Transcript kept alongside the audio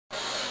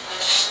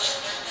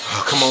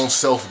Oh, come on,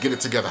 self, get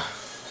it together.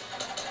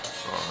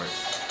 Alright.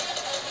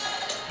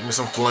 Give me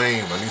some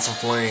flame. I need some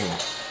flame.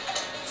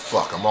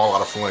 Fuck, I'm all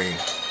out of flame.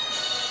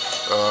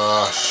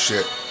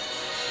 Shit.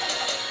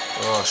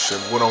 Oh, shit.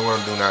 What I'm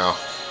gonna do now?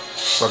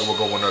 Fuck, we'll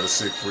go with another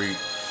Siegfried.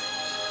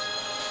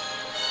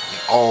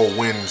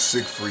 All-win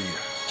Siegfried.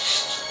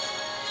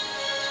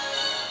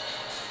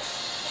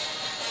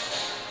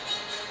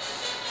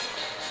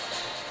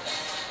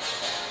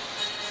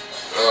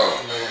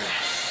 Oh, man.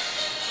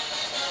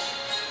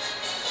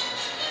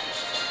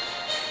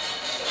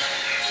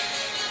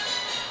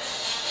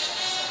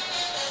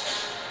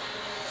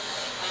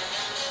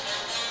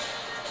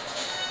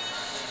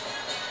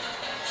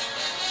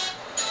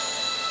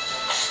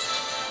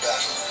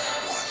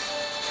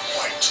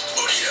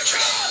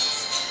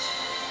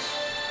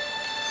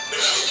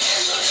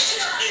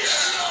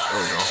 There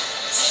we go.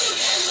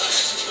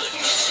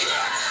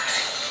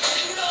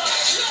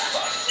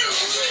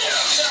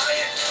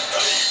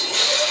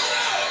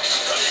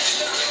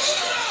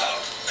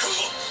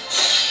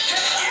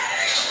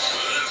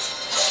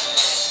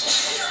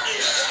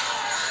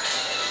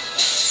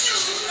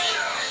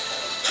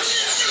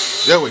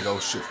 There we go.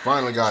 Shit,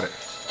 finally got it.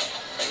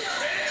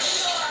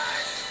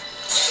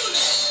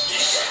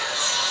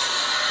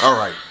 All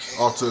right,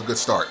 off to a good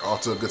start.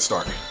 Off to a good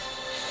start.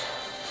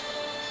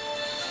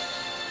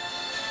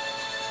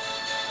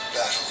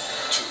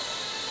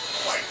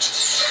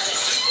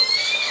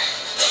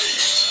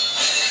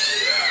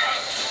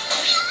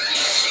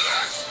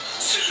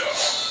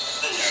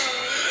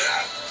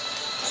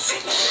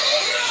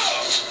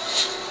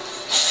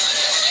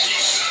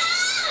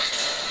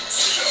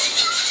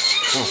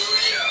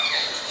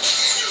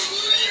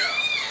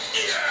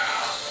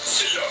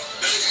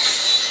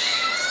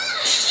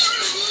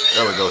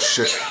 There we go,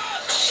 shit.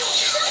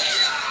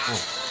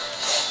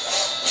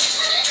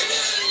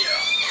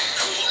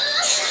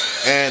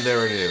 And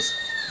there it is.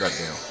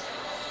 Goddamn.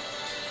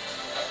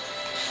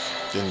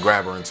 Didn't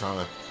grab her in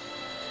time.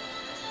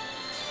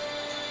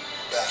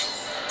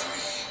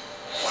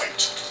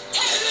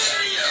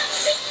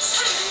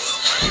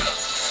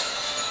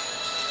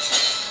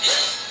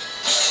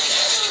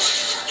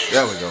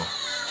 There we go.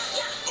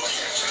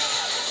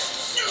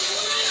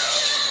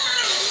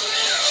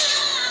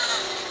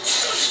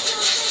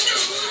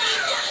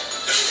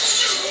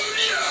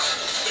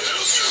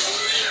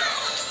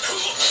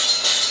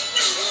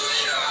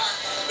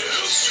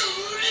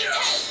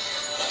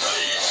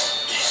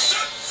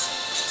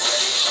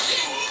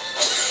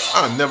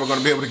 I'm never going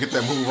to be able to get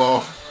that move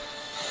off.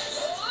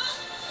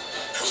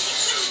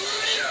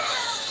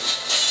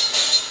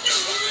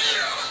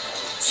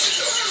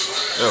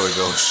 There we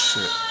go.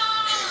 Shit.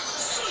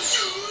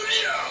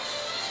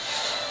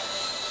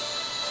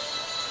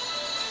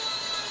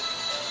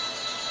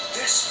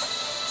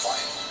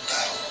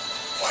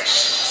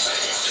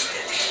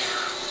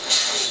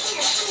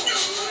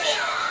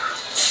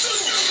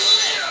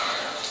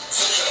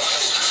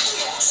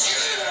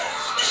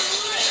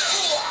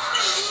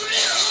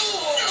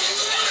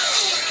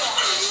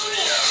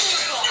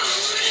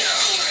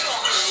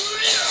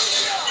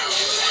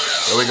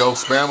 There we go,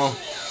 spam him.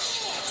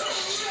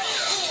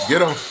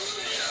 Get him.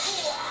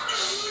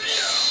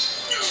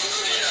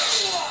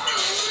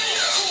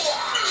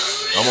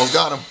 Almost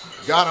got him.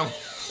 Got him.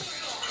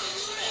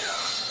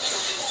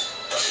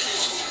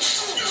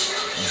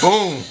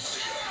 Boom.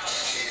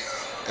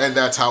 And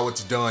that's how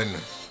it's done.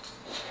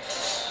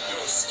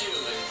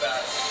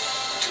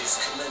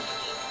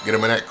 Get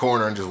him in that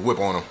corner and just whip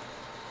on him.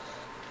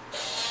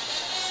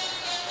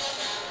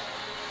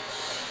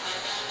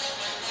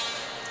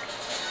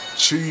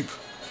 Cheap.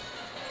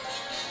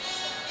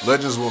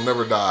 Legends will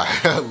never die.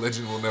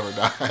 Legends will never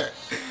die.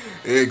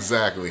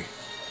 Exactly.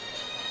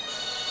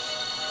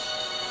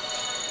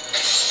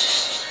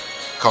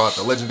 Call it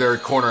the legendary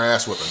corner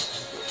ass whipping.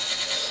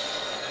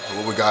 So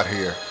what we got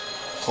here?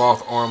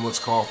 Cloth armlets,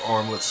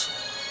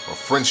 a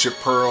friendship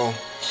pearl,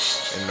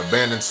 and an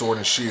abandoned sword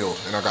and shield.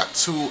 And I got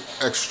 2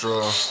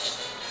 extra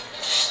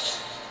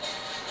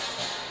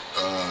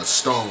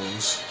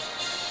stones.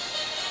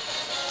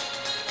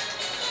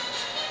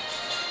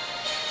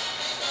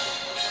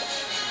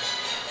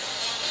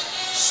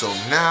 So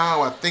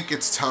now I think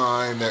it's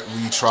time that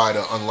we try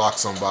to unlock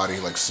somebody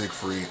like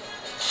Siegfried.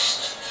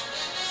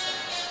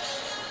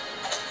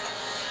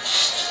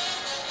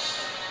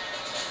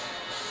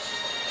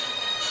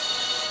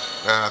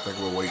 Nah, I think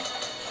we'll wait.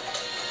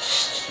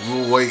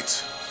 We'll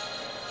wait.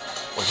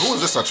 Wait, who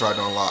is this I tried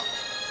to unlock?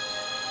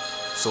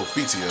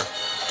 Sophitia.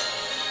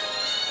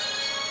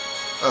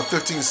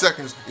 15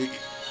 seconds.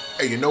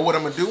 Hey, you know what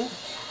I'm gonna do?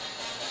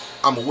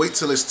 I'm gonna wait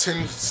till this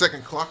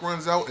 10-second clock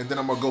runs out, and then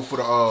I'm gonna go for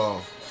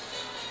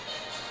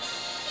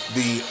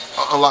the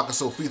unlock of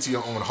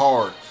Sophitia on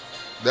hard.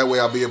 That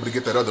way I'll be able to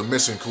get that other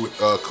mission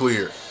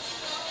cleared.